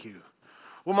you.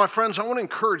 Well, my friends, I want to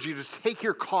encourage you to take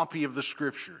your copy of the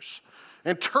Scriptures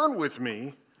and turn with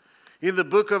me in the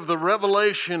book of the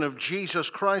Revelation of Jesus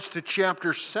Christ to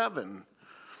chapter 7.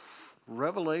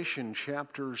 Revelation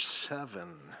chapter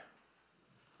 7.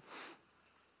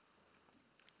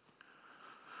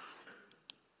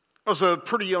 I was a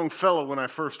pretty young fellow when I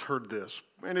first heard this,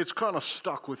 and it's kind of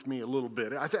stuck with me a little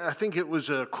bit. I think it's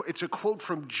a quote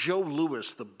from Joe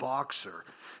Louis, the boxer.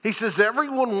 He says,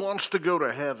 "Everyone wants to go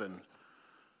to heaven,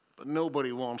 but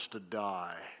nobody wants to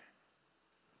die."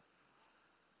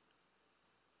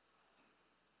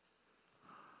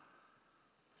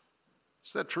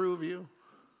 Is that true of you?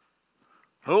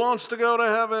 Who wants to go to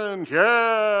heaven?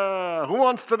 Yeah. Who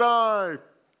wants to die?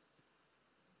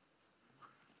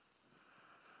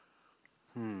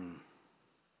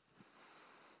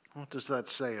 What does that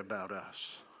say about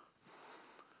us?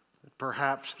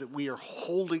 Perhaps that we are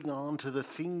holding on to the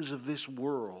things of this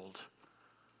world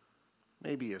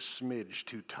maybe a smidge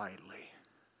too tightly.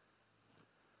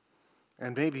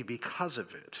 And maybe because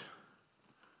of it,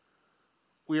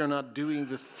 we are not doing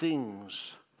the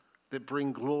things that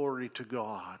bring glory to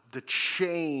God, the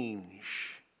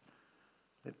change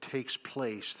that takes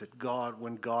place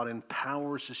when God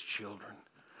empowers His children.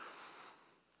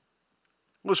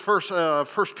 It was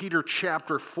First Peter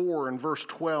chapter 4 and verse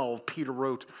 12, Peter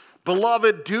wrote,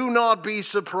 "Beloved, do not be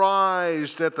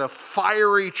surprised at the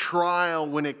fiery trial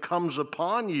when it comes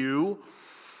upon you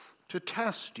to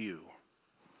test you,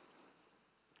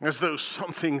 as though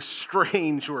something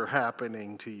strange were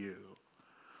happening to you."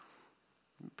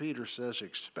 Peter says,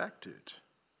 expect it.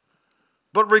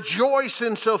 "But rejoice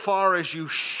insofar as you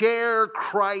share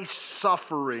Christ's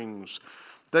sufferings,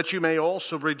 that you may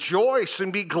also rejoice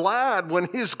and be glad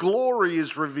when His glory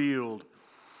is revealed.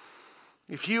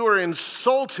 If you are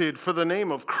insulted for the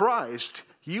name of Christ,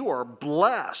 you are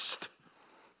blessed,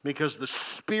 because the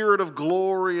Spirit of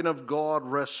glory and of God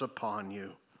rests upon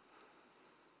you."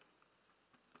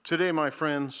 Today, my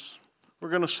friends, we're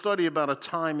going to study about a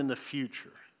time in the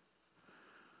future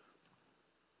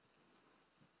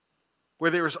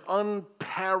where there is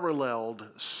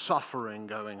unparalleled suffering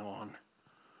going on.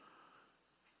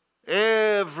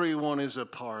 Everyone is a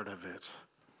part of it,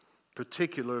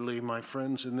 particularly, my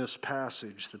friends, in this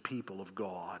passage, the people of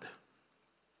God.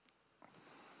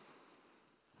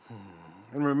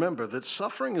 And remember that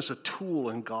suffering is a tool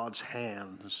in God's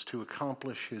hands to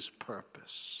accomplish His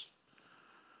purpose.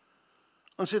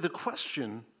 And so the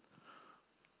question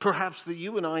perhaps that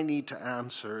you and I need to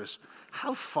answer is,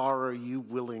 how far are you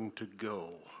willing to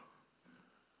go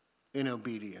in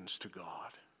obedience to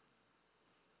God?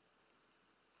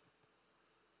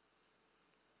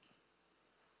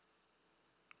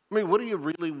 I mean, what are you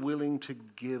really willing to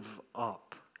give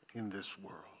up in this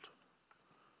world?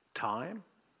 Time?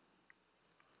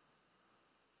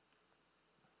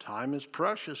 Time is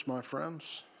precious, my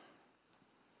friends.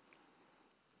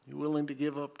 You willing to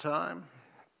give up time?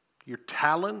 Your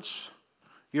talents?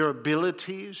 Your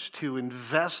abilities to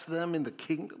invest them in the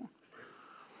kingdom?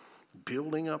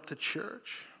 Building up the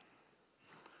church?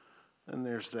 And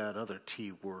there's that other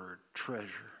T word,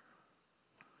 treasure,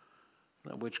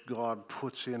 that which God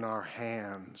puts in our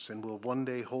hands and will one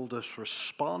day hold us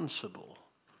responsible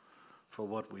for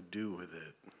what we do with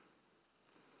it.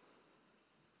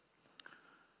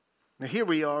 Now here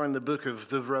we are in the book of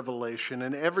the Revelation,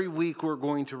 and every week we're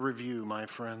going to review, my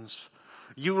friends.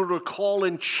 You will recall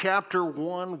in chapter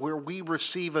 1 where we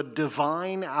receive a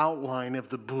divine outline of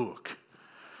the book.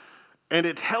 And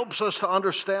it helps us to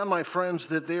understand, my friends,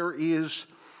 that there is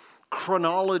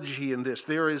chronology in this.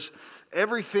 There is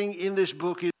everything in this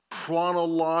book is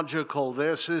chronological.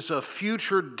 This is a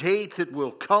future date that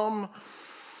will come.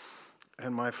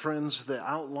 And my friends, the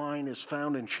outline is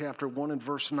found in chapter 1 and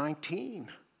verse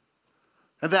 19.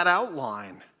 And that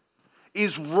outline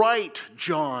is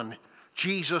John.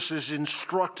 Jesus is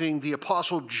instructing the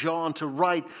Apostle John to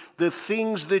write the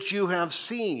things that you have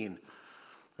seen.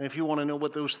 And if you want to know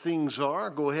what those things are,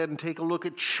 go ahead and take a look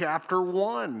at chapter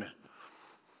 1.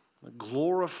 The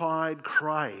glorified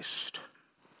Christ.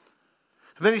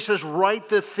 And then he says, write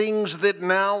the things that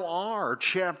now are.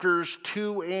 Chapters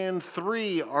 2 and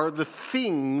 3 are the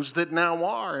things that now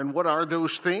are. And what are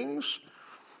those things?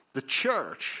 The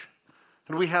church.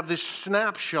 And we have this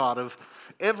snapshot of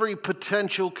every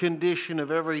potential condition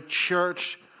of every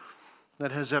church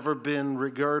that has ever been,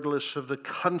 regardless of the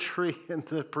country and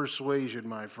the persuasion,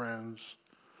 my friends.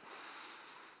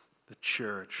 The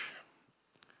church.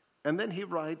 And then he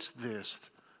writes this,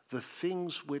 the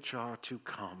things which are to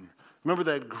come. Remember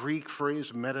that Greek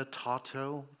phrase,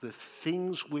 metatato? The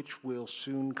things which will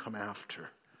soon come after.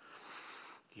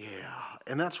 Yeah,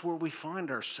 and that's where we find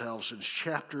ourselves in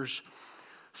chapters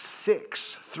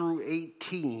 6 through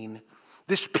 18.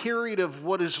 This period of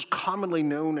what is commonly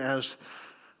known as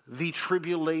the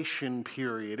tribulation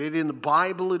period. In the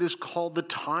Bible, it is called the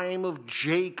time of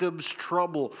Jacob's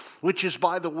trouble, which is,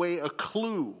 by the way, a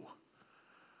clue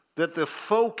that the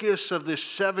focus of this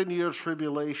 7-year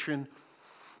tribulation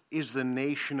is the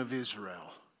nation of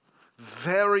Israel.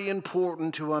 Very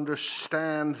important to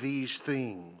understand these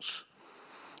things.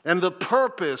 And the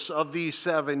purpose of these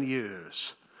 7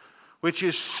 years, which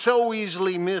is so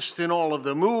easily missed in all of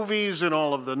the movies and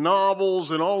all of the novels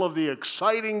and all of the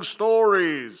exciting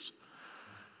stories,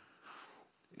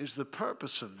 is the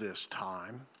purpose of this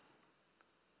time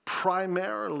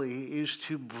primarily is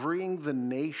to bring the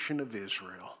nation of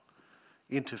Israel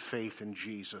into faith in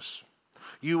Jesus.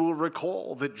 You will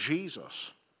recall that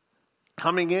Jesus,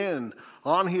 coming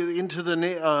into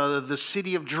the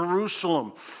city of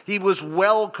Jerusalem, he was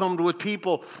welcomed with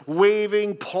people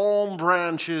waving palm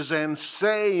branches and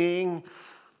saying,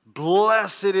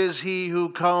 "Blessed is he who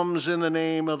comes in the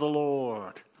name of the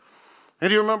Lord." And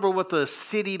do you remember what the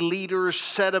city leaders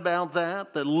said about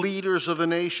that? The leaders of the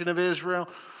nation of Israel?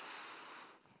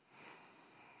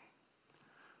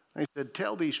 They said,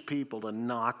 "Tell these people to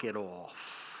knock it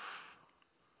off."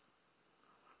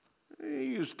 They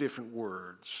used different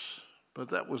words, but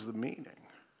that was the meaning.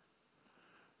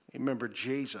 Remember,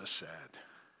 Jesus said,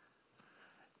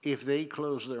 if they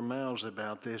close their mouths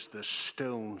about this, the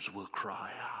stones will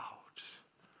cry out,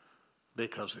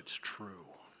 because it's true.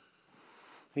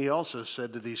 He also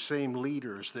said to these same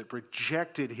leaders that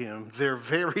rejected him, their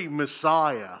very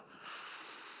Messiah,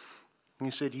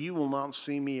 he said, "You will not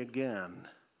see me again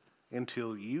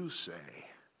until you say,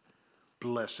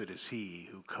 'Blessed is he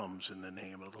who comes in the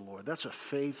name of the Lord.'" That's a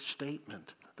faith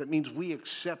statement. That means we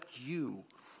accept you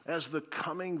as the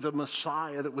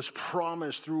Messiah that was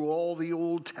promised through all the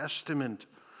Old Testament,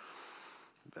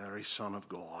 the very Son of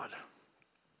God.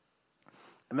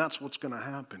 And that's what's going to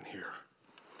happen here.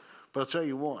 But I'll tell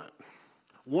you what,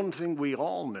 one thing we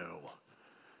all know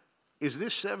is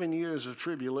this 7 years of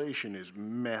tribulation is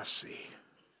messy.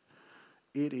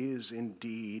 It is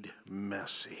indeed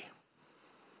messy.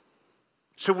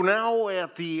 So now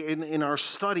in our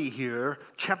study here,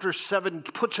 chapter 7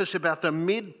 puts us about the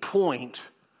midpoint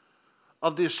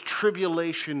of this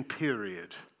tribulation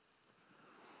period.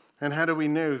 And how do we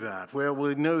know that? Well,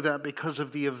 we know that because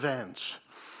of the events.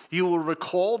 You will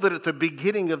recall that at the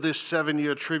beginning of this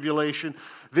 7-year tribulation,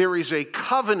 there is a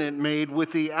covenant made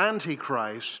with the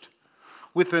Antichrist,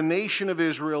 with the nation of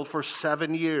Israel for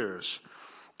 7 years.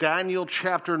 Daniel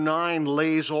chapter 9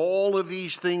 lays all of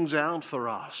these things out for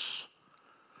us.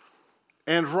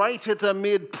 And right at the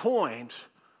midpoint,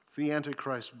 the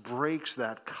Antichrist breaks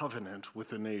that covenant with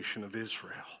the nation of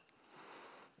Israel.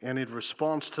 And in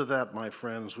response to that, my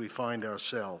friends, we find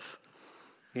ourselves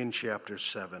in chapter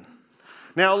 7.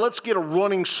 Now let's get a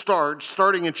running start,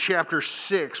 starting in chapter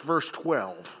 6, verse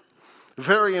 12.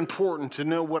 Very important to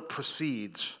know what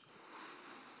precedes.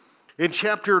 In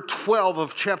chapter 6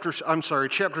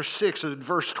 of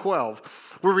verse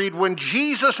 12, we read, when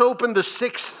Jesus opened the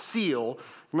 6th seal,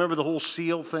 remember the whole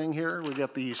seal thing here? We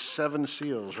got these 7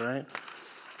 seals, right?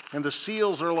 And the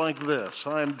seals are like this.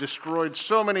 I have destroyed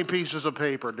so many pieces of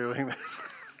paper doing this.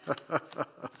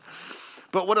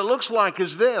 But what it looks like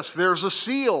is this. There's a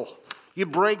seal. You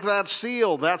break that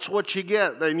seal, that's what you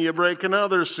get. Then you break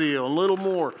another seal, a little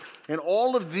more. And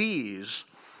all of these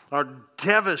are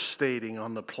devastating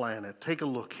on the planet. Take a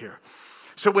look here.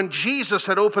 So when Jesus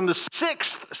had opened the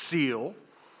 6th seal,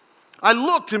 I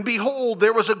looked, and behold,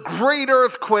 there was a great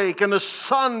earthquake, and the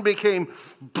sun became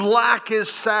black as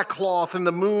sackcloth, and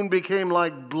the moon became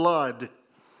like blood.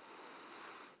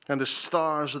 And the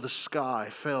stars of the sky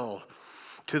fell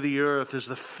to the earth as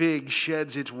the fig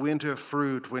sheds its winter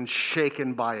fruit when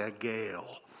shaken by a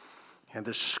gale. And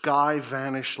the sky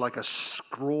vanished like a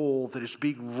scroll that is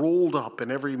being rolled up, and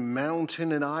every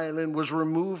mountain and island was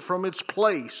removed from its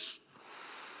place.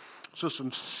 So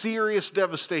some serious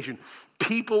devastation.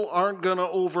 People aren't going to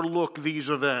overlook these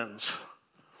events.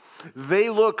 They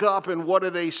look up, and what do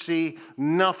they see?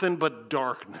 Nothing but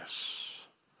darkness.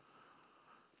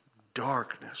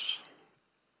 Darkness.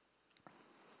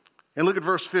 And look at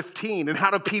verse 15. And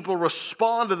how do people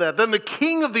respond to that? Then the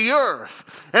king of the earth,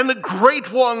 and the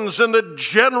great ones, and the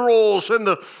generals, and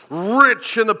the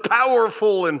rich, and the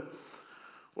powerful, and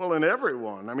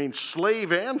everyone.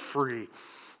 Slave and free.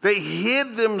 They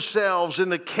hid themselves in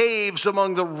the caves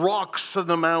among the rocks of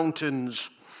the mountains,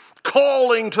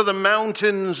 calling to the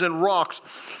mountains and rocks,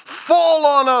 fall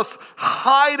on us,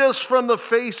 hide us from the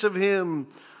face of him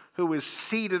who is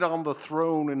seated on the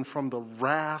throne and from the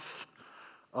wrath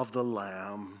of the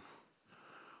Lamb.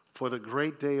 For the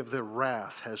great day of their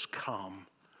wrath has come,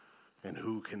 and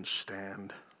who can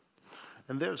stand?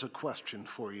 And there's a question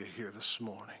for you here this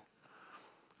morning.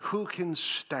 Who can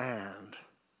stand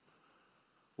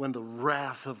when the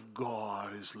wrath of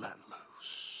God is let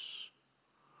loose?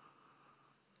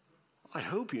 I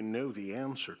hope you know the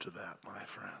answer to that, my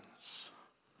friends.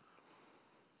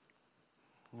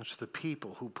 It's the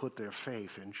people who put their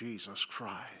faith in Jesus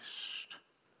Christ.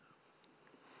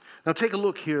 Now take a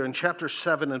look here in chapter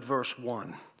 7 and verse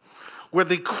 1, where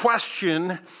the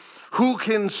question, who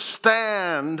can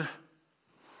stand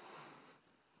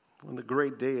when the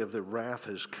great day of the wrath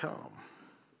has come?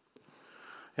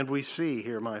 And we see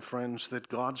here, my friends, that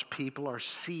God's people are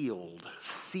sealed.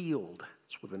 Sealed,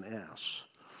 it's with an S.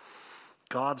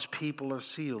 God's people are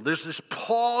sealed. There's this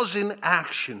pause in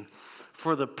action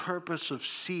for the purpose of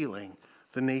sealing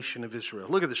the nation of Israel.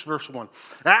 Look at this, verse 1.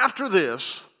 After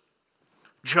this,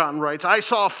 John writes, I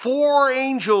saw 4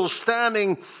 angels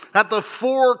standing at the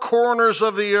 4 corners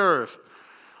of the earth.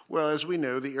 Well, as we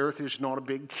know, the earth is not a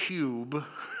big cube,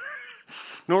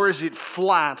 nor is it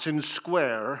flat and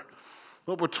square.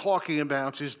 What we're talking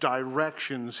about is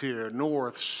directions here,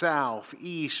 north, south,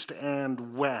 east,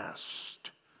 and west.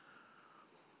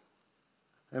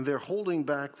 And they're holding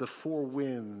back the 4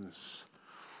 winds.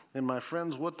 And my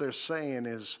friends, what they're saying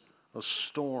is a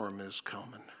storm is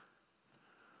coming.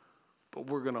 But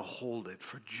we're going to hold it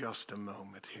for just a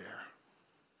moment here.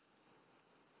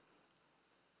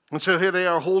 And so here they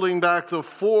are holding back the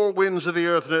 4 winds of the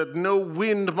earth, that no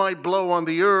wind might blow on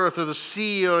the earth or the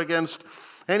sea or against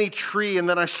any tree. And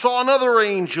then I saw another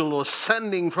angel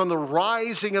ascending from the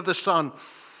rising of the sun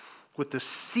with the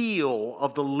seal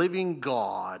of the living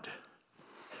God.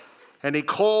 And he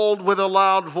called with a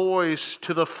loud voice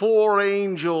to the 4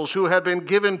 angels who had been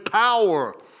given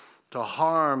power to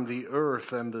harm the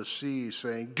earth and the sea,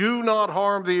 saying, do not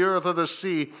harm the earth or the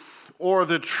sea or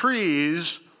the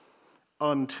trees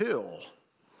until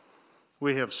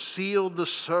we have sealed the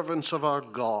servants of our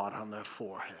God on their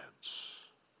foreheads.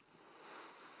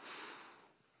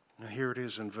 And here it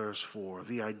is in verse 4,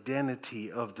 the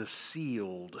identity of the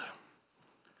sealed.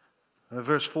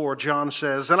 Verse 4, John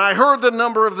says, and I heard the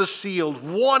number of the sealed,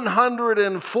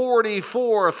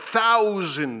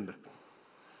 144,000.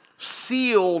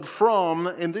 Sealed from,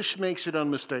 and this makes it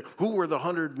unmistakable. Who were the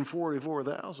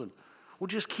 144,000? Well,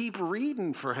 just keep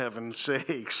reading, for heaven's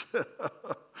sakes.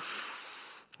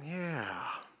 Yeah.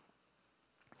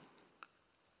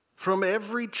 From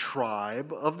every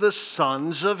tribe of the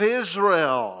sons of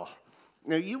Israel.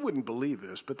 Now, you wouldn't believe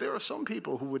this, but there are some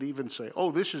people who would even say, oh,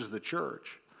 this is the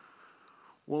church.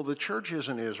 Well, the church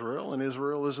isn't Israel, and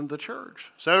Israel isn't the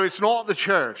church. So it's not the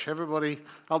church. Everybody,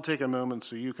 I'll take a moment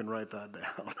so you can write that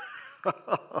down.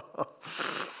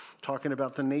 Talking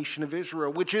about the nation of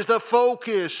Israel, which is the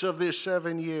focus of this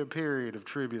 7-year period of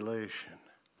tribulation.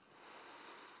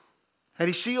 And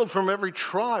he sealed from every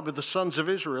tribe of the sons of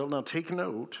Israel. Now take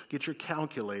note, get your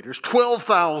calculators.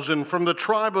 12,000 from the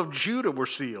tribe of Judah were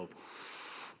sealed.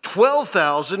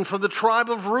 12,000 from the tribe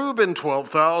of Reuben,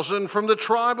 12,000 from the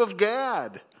tribe of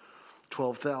Gad,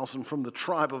 12,000 from the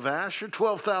tribe of Asher,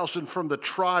 12,000 from the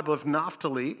tribe of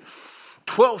Naphtali,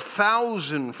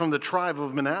 12,000 from the tribe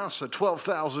of Manasseh,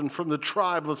 12,000 from the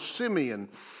tribe of Simeon,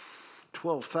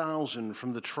 12,000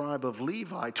 from the tribe of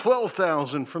Levi,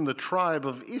 12,000 from the tribe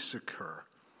of Issachar,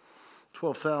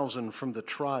 12,000 from the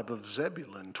tribe of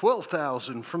Zebulun,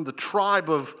 12,000 from the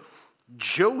tribe of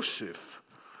Joseph,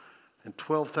 and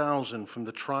 12,000 from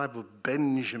the tribe of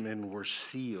Benjamin were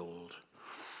sealed.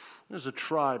 There's a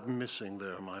tribe missing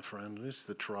there, my friend. It's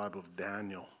the tribe of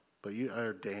Daniel.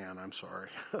 Or Dan, I'm sorry.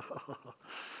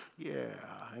 Yeah.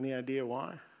 Any idea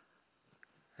why?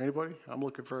 Anybody? I'm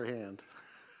looking for a hand.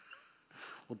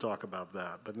 We'll talk about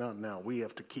that, but not now. We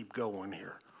have to keep going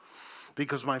here.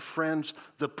 Because, my friends,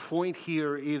 the point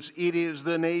here is it is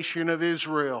the nation of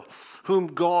Israel whom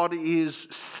God is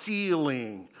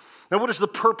sealing. Now, what is the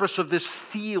purpose of this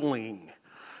sealing?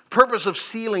 The purpose of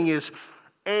sealing is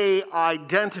A,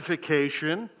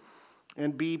 identification,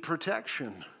 and B,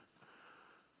 protection.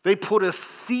 They put a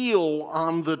seal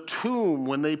on the tomb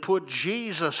when they put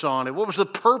Jesus on it. What was the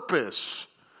purpose?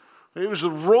 It was a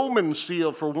Roman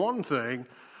seal for one thing,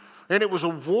 and it was a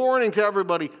warning to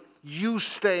everybody, you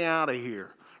stay out of here.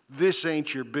 This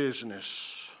ain't your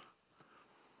business.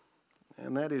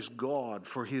 And that is God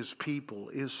for his people,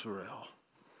 Israel,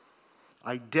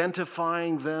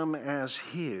 identifying them as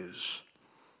his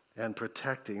and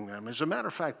protecting them. As a matter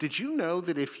of fact, did you know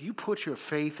that if you put your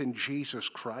faith in Jesus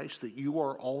Christ, that you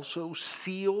are also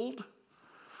sealed?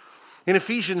 In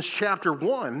Ephesians chapter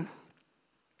 1,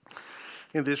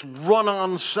 in this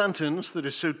run-on sentence that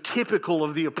is so typical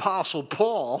of the Apostle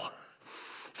Paul.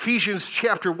 Ephesians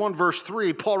chapter 1, verse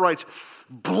 3, Paul writes,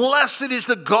 "Blessed is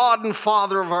the God and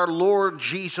Father of our Lord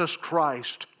Jesus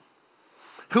Christ,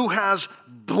 who has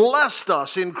blessed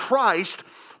us in Christ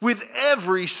with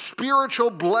every spiritual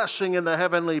blessing in the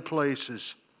heavenly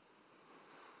places,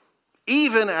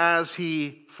 even as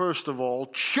he, first of all,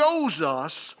 chose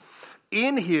us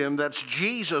in him," that's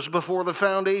Jesus, "before the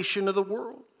foundation of the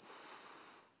world."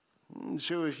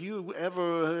 So if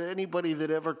anybody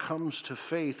that ever comes to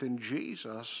faith in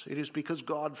Jesus, it is because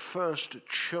God first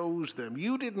chose them.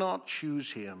 You did not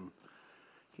choose him.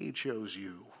 He chose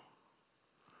you.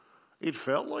 It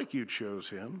felt like you chose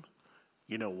him.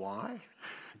 You know why?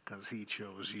 Because he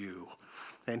chose you.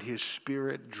 And his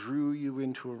Spirit drew you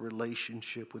into a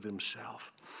relationship with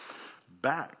himself.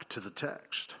 Back to the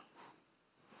text.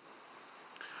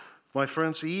 My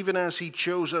friends, even as he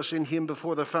chose us in him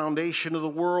before the foundation of the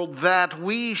world, that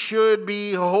we should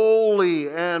be holy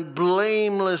and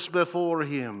blameless before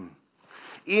him.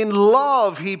 In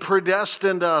love, he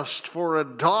predestined us for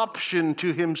adoption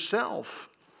to himself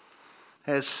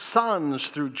as sons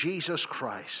through Jesus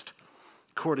Christ,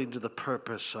 according to the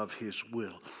purpose of his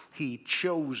will. He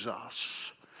chose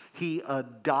us. He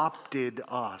adopted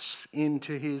us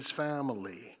into his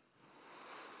family.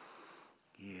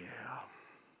 Yeah.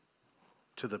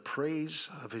 To the praise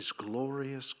of his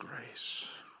glorious grace,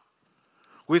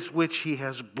 with which he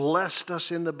has blessed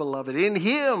us in the beloved. In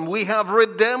him we have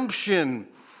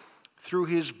redemption through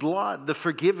his blood, the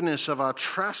forgiveness of our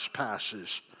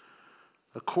trespasses,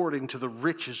 according to the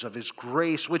riches of his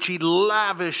grace, which he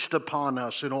lavished upon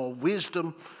us in all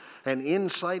wisdom and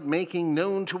insight, making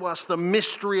known to us the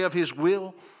mystery of his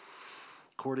will,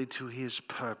 according to his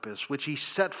purpose, which he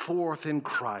set forth in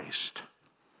Christ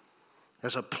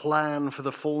as a plan for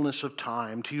the fullness of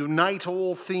time, to unite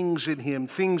all things in him,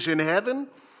 things in heaven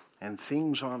and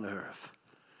things on earth.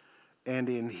 And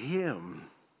in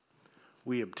him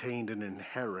we obtained an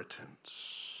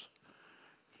inheritance.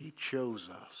 He chose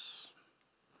us.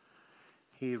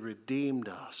 He redeemed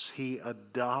us. He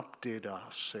adopted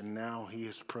us. And now he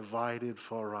has provided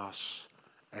for us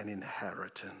an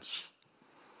inheritance.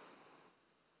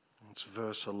 It's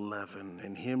verse 11.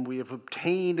 In him we have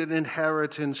obtained an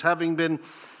inheritance, having been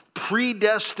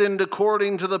predestined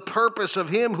according to the purpose of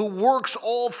him who works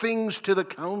all things to the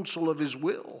counsel of his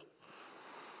will,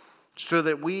 so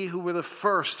that we who were the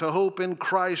first to hope in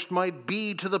Christ might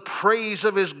be to the praise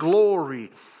of his glory.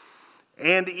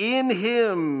 And in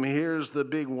him, here's the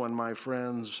big one, my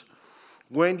friends,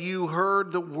 when you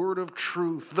heard the word of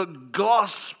truth, the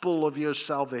gospel of your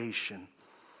salvation,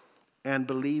 and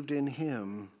believed in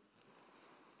him,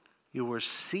 you were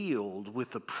sealed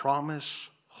with the promised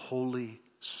Holy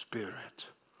Spirit,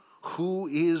 who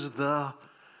is the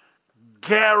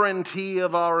guarantee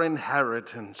of our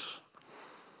inheritance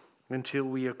until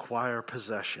we acquire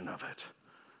possession of it,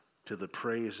 to the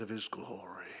praise of his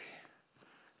glory.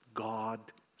 God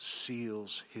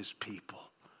seals his people.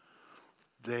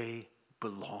 They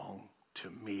belong to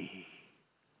me.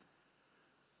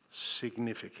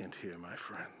 Significant here, my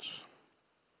friends.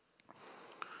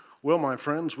 Well, my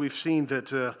friends, we've seen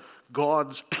that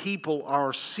God's people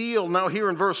are sealed. Now here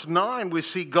in verse 9, we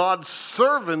see God's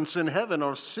servants in heaven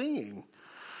are singing.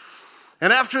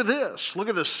 And after this, look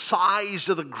at the size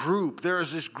of the group. There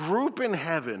is this group in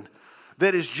heaven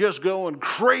that is just going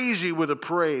crazy with the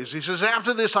praise. He says,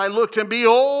 after this I looked, and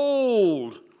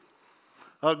behold,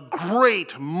 a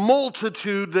great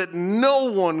multitude that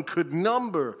no one could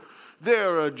number.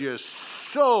 There are just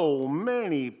so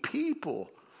many people.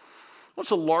 What's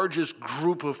the largest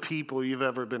group of people you've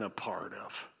ever been a part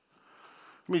of?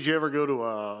 I mean, did you ever go to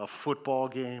a football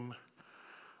game?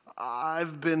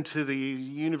 I've been to the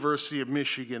University of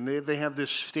Michigan. They have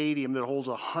this stadium that holds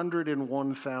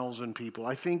 101,000 people.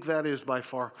 I think that is by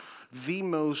far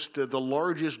the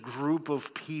largest group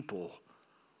of people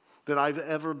that I've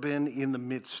ever been in the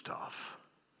midst of.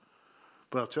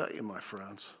 But I'll tell you, my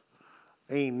friends,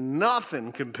 ain't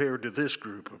nothing compared to this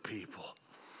group of people.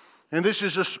 And this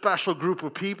is a special group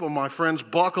of people, my friends.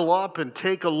 Buckle up and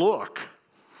take a look.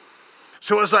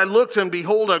 So as I looked, and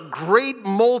behold, a great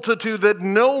multitude that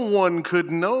no one could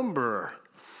number.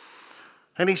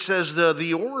 And he says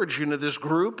the origin of this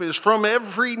group is from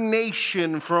every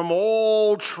nation, from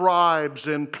all tribes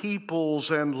and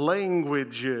peoples and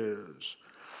languages.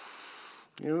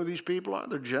 You know who these people are?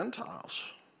 They're Gentiles.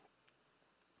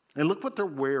 And look what they're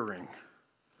wearing.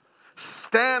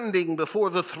 Standing before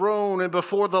the throne and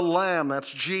before the Lamb,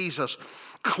 that's Jesus,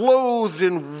 clothed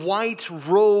in white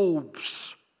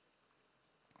robes,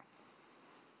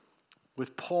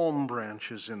 with palm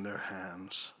branches in their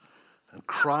hands. and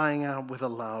crying out with a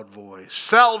loud voice,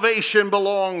 "Salvation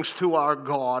belongs to our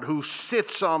God who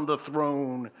sits on the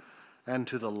throne and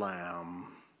to the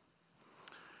Lamb."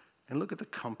 And look at the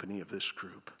company of this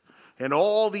group. And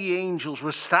all the angels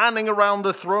were standing around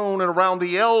the throne and around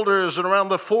the elders and around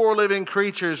the four living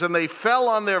creatures, and they fell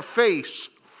on their face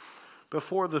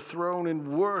before the throne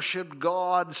and worshiped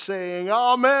God, saying,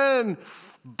 "Amen.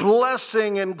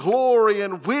 Blessing and glory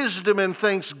and wisdom and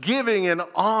thanksgiving and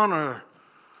honor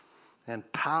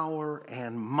and power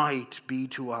and might be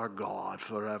to our God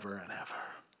forever and ever."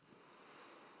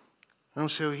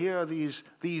 And so here are these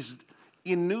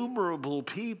innumerable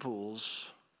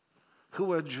peoples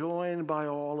who are joined by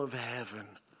all of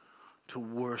heaven to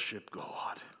worship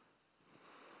God.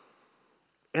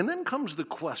 And then comes the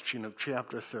question of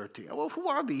chapter 13. Well, who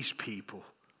are these people?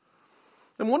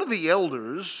 And one of the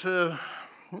elders,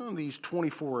 these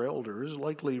 24 elders,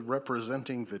 likely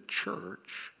representing the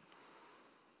church,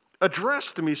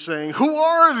 addressed me saying, "Who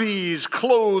are these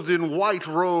clothed in white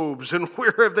robes, and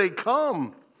where have they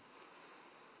come?"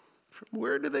 From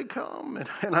where did they come?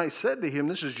 And I said to him,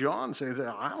 this is John saying,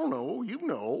 "I don't know, you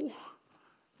know.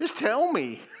 Just tell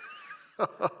me."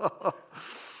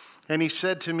 And he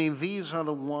said to me, "These are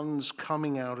the ones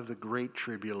coming out of the great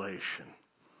tribulation.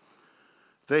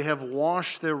 They have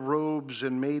washed their robes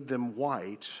and made them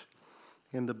white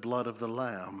in the blood of the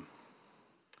Lamb."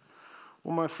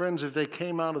 Well, my friends, if they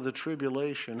came out of the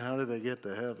tribulation, how did they get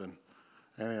to heaven?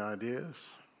 Any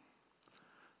ideas?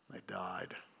 They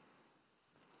died.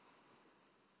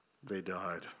 They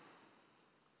died.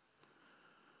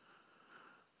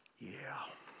 Yeah.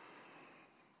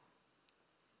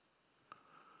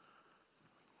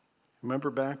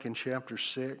 Remember back in chapter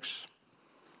 6,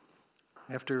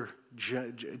 after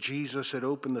Jesus had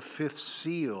opened the fifth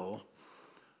seal,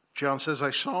 John says,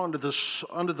 "I saw under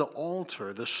the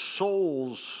altar the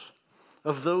souls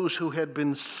of those who had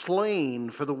been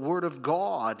slain for the word of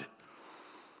God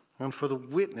and for the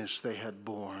witness they had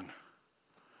borne."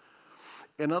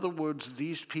 In other words,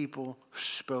 these people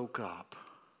spoke up.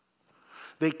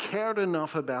 They cared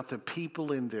enough about the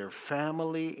people in their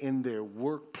family, in their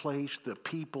workplace, the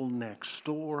people next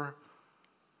door,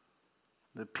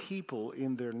 the people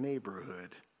in their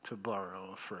neighborhood, to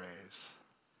borrow a phrase.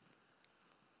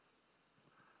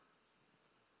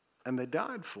 And they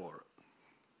died for it.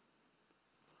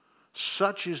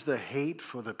 Such is the hate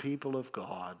for the people of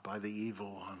God by the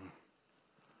evil one.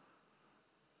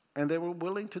 And they were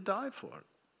willing to die for it.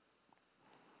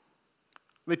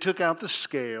 They took out the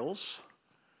scales.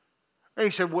 And he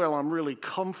said, "Well, I'm really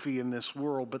comfy in this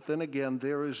world, but then again,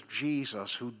 there is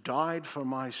Jesus who died for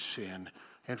my sin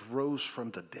and rose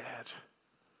from the dead."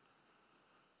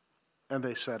 And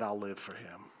they said, "I'll live for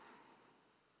him."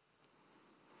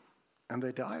 And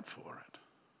they died for it.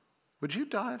 Would you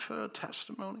die for a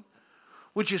testimony?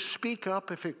 Would you speak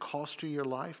up if it cost you your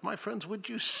life? My friends, would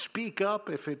you speak up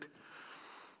if it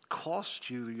cost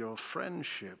you your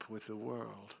friendship with the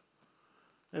world?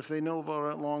 If they no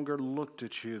longer looked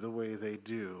at you the way they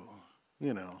do,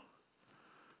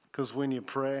 Because when you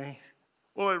pray,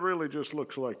 well, it really just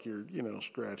looks like you're,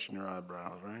 scratching your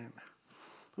eyebrows, right?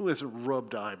 Who hasn't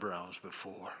rubbed eyebrows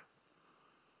before?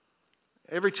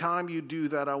 Every time you do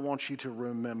that, I want you to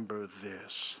remember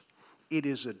this. It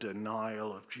is a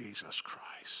denial of Jesus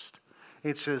Christ.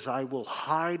 It says, "I will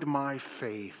hide my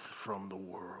faith from the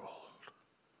world."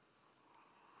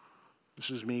 This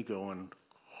is me going,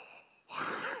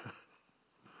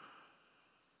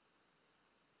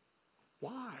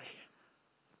 why?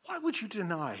 Why would you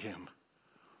deny him?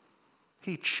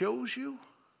 He chose you.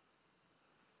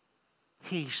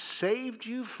 He saved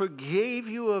you, forgave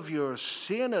you of your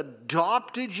sin,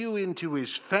 adopted you into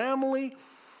his family.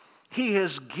 He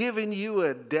has given you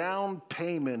a down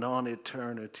payment on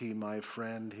eternity, my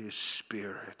friend, his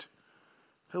Spirit,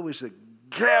 who is a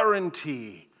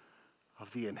guarantee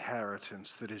of the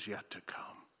inheritance that is yet to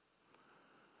come.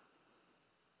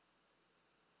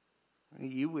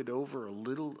 You would, over a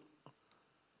little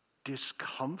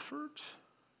discomfort,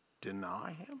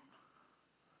 deny him?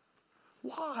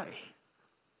 Why?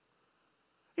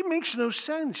 It makes no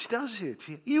sense, does it?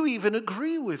 You even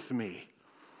agree with me.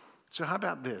 So how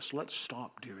about this? Let's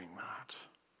stop doing that.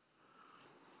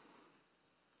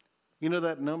 You know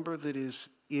that number that is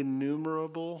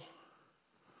innumerable?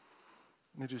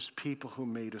 It is people who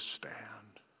made a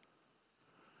stand.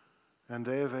 And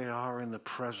there they are in the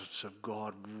presence of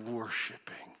God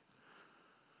worshiping.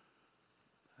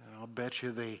 And I'll bet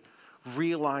you they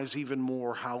realize even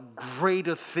more how great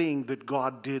a thing that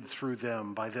God did through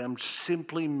them by them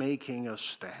simply making a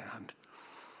stand.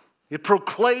 It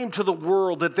proclaimed to the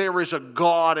world that there is a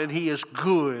God and he is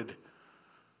good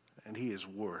and he is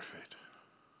worth it.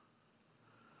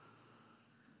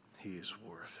 He is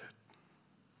worth it.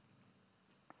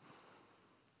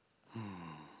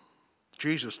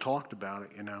 Jesus talked about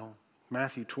it,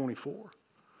 Matthew 24.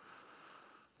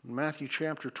 In Matthew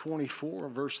chapter 24,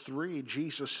 verse 3,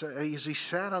 Jesus said, as he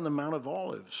sat on the Mount of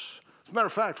Olives. As a matter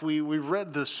of fact, we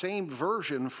read the same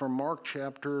version from Mark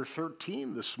chapter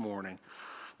 13 this morning.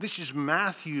 This is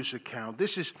Matthew's account.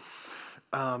 This is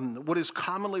what is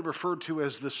commonly referred to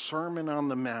as the Sermon on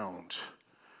the Mount.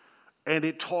 And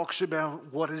it talks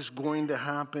about what is going to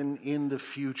happen in the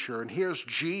future. And here's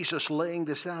Jesus laying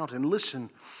this out. And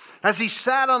listen, as he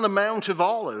sat on the Mount of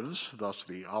Olives, thus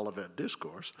the Olivet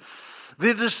Discourse,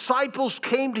 the disciples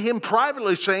came to him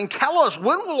privately saying, "Tell us,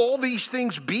 when will all these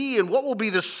things be, and what will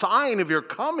be the sign of your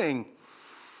coming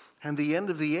and the end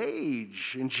of the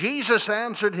age?" And Jesus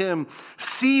answered him,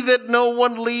 "See that no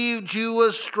one leads you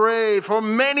astray, for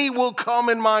many will come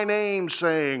in my name,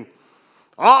 saying,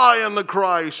 'I am the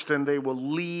Christ,' and they will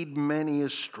lead many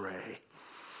astray.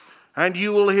 And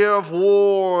you will hear of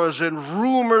wars and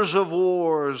rumors of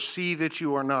wars. See that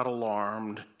you are not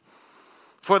alarmed.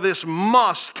 For this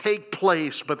must take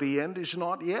place, but the end is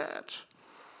not yet.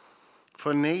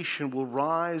 For nation will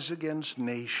rise against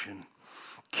nation,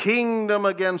 kingdom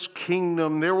against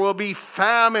kingdom. There will be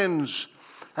famines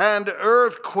and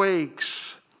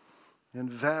earthquakes in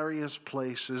various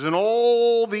places. And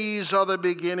all these are the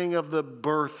beginning of the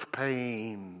birth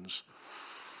pains."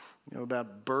 You know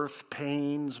about birth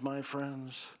pains, my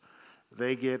friends?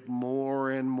 They get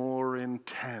more and more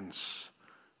intense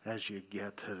as you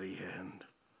get to the end.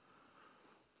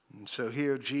 And so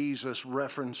here Jesus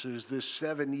references this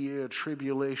 7-year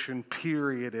tribulation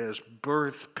period as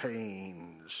birth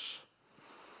pains.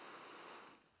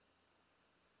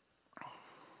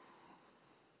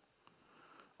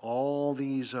 All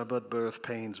these are but birth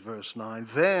pains, verse 9.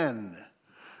 Then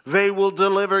they will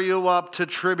deliver you up to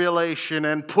tribulation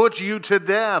and put you to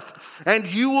death, and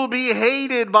you will be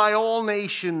hated by all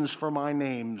nations for my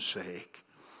name's sake.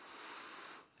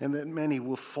 And then many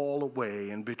will fall away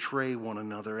and betray one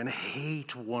another and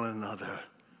hate one another.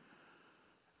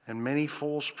 And many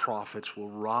false prophets will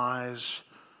rise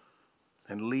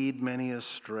and lead many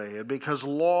astray. And because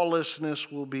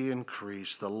lawlessness will be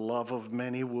increased, the love of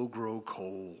many will grow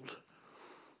cold.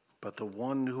 But the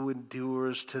one who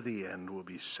endures to the end will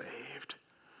be saved.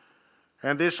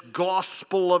 And this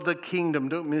gospel of the kingdom,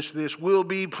 don't miss this, will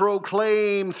be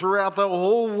proclaimed throughout the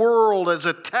whole world as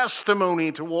a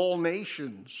testimony to all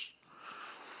nations.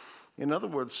 In other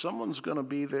words, someone's going to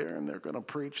be there and they're going to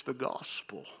preach the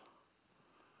gospel.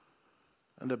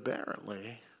 And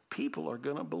apparently, people are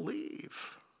going to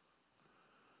believe.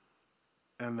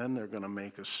 And then they're going to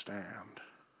make a stand.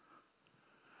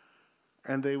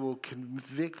 And they will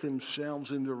convict themselves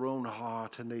in their own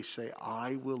heart, and they say,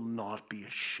 "I will not be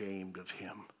ashamed of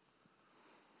him.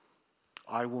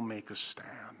 I will make a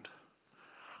stand."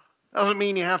 Doesn't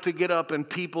mean you have to get up in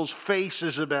people's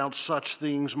faces about such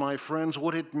things, my friends.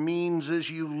 What it means is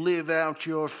you live out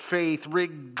your faith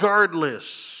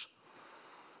regardless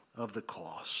of the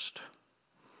cost.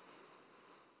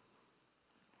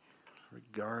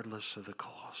 Regardless of the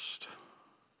cost.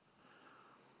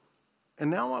 And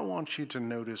now I want you to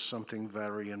notice something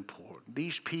very important.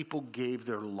 These people gave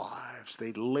their lives.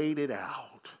 They laid it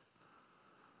out.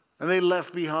 And they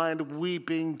left behind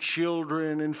weeping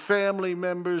children and family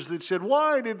members that said,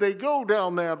 "Why did they go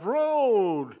down that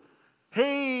road?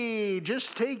 Hey,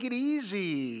 just take it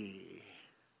easy."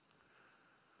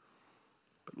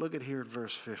 But look at here at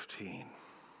verse 15.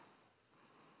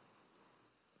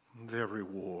 Their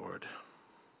reward.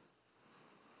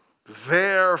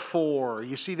 Therefore,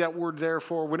 you see that word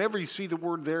therefore? Whenever you see the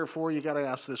word therefore, you got to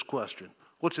ask this question.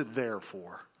 What's it there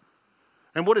for?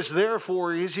 And what it's there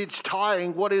for is it's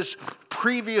tying what has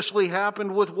previously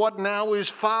happened with what now is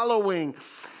following.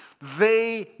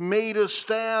 They made a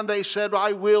stand. They said,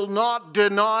 "I will not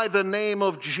deny the name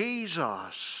of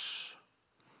Jesus."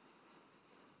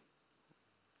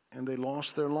 And they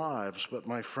lost their lives. But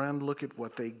my friend, look at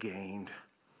what they gained.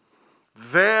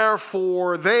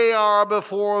 Therefore, they are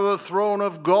before the throne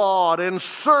of God and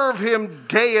serve him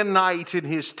day and night in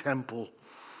his temple.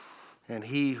 And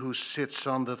he who sits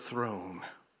on the throne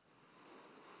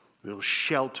will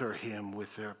shelter him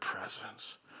with their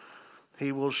presence.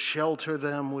 He will shelter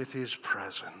them with his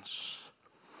presence.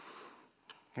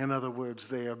 In other words,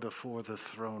 they are before the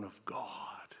throne of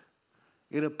God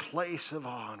in a place of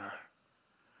honor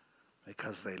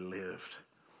because they lived.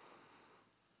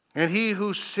 And he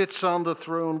who sits on the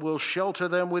throne will shelter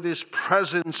them with his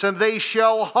presence, and they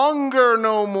shall hunger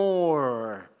no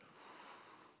more,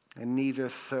 and neither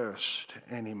thirst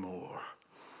any more.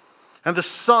 And the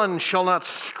sun shall not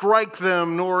strike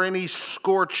them, nor any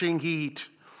scorching heat.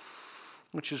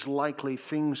 which is likely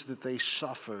things that they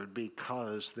suffered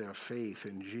because their faith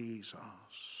in Jesus.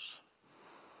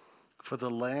 For the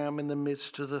Lamb in the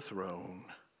midst of the throne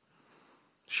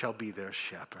shall be their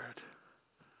shepherd.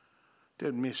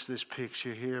 Don't miss this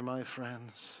picture here, my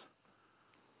friends.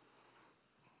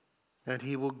 And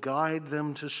he will guide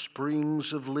them to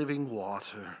springs of living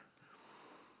water,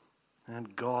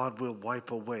 and God will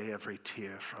wipe away every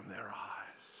tear from their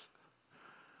eyes.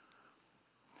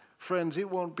 Friends, it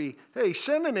won't be, hey,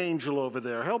 send an angel over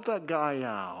there, help that guy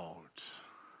out.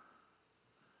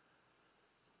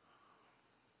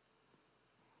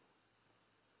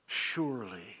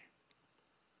 Surely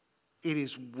it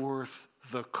is worth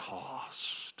the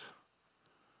cost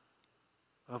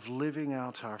of living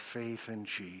out our faith in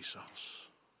Jesus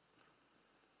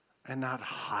and not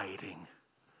hiding.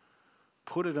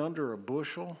 Put it under a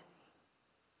bushel.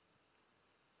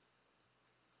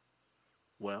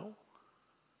 Well,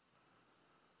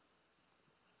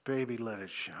 baby, let it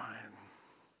shine.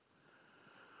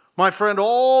 My friend,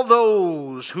 all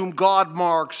those whom God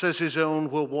marks as his own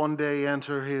will one day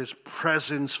enter his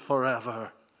presence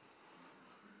forever.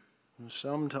 And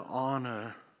some to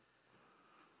honor.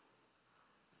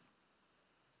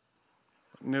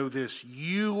 Know this,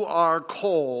 you are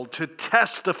called to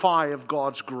testify of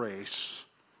God's grace.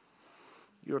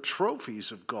 You're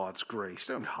trophies of God's grace.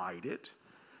 Don't hide it.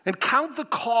 And count the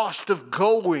cost of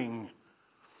going,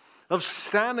 of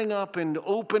standing up and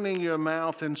opening your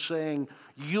mouth and saying,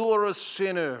 you're a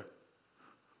sinner.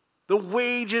 The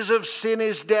wages of sin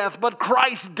is death, but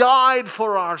Christ died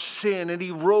for our sin and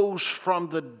he rose from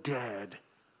the dead.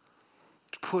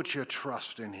 Put your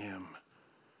trust in him.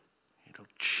 It'll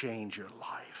change your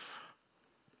life.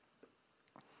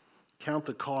 Count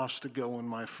the cost of going,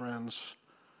 my friends.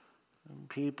 And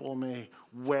people may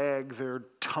wag their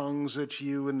tongues at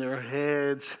you in their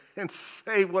heads and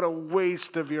say, what a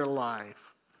waste of your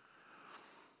life.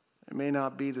 They may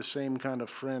not be the same kind of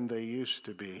friend they used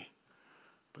to be.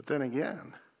 But then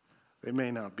again, they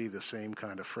may not be the same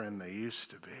kind of friend they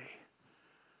used to be.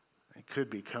 They could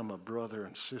become a brother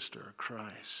and sister of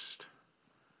Christ.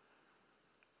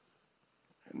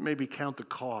 And maybe count the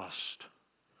cost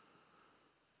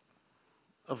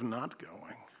of not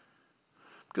going.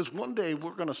 Because one day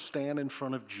we're going to stand in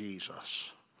front of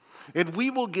Jesus. And we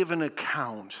will give an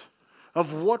account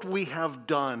of what we have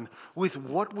done with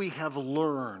what we have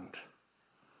learned.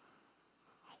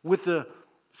 With the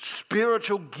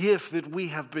spiritual gift that we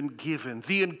have been given.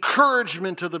 The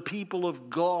encouragement of the people of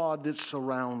God that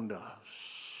surround us.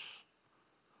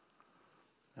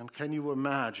 And can you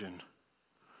imagine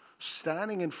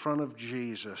standing in front of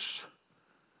Jesus?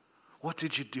 What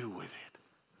did you do with it?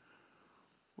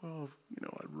 Well,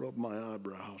 I rubbed my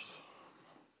eyebrows.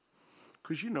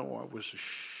 Because I was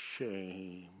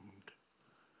ashamed.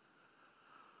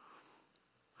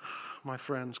 My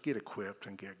friends, get equipped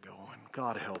and get going.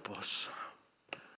 God help us.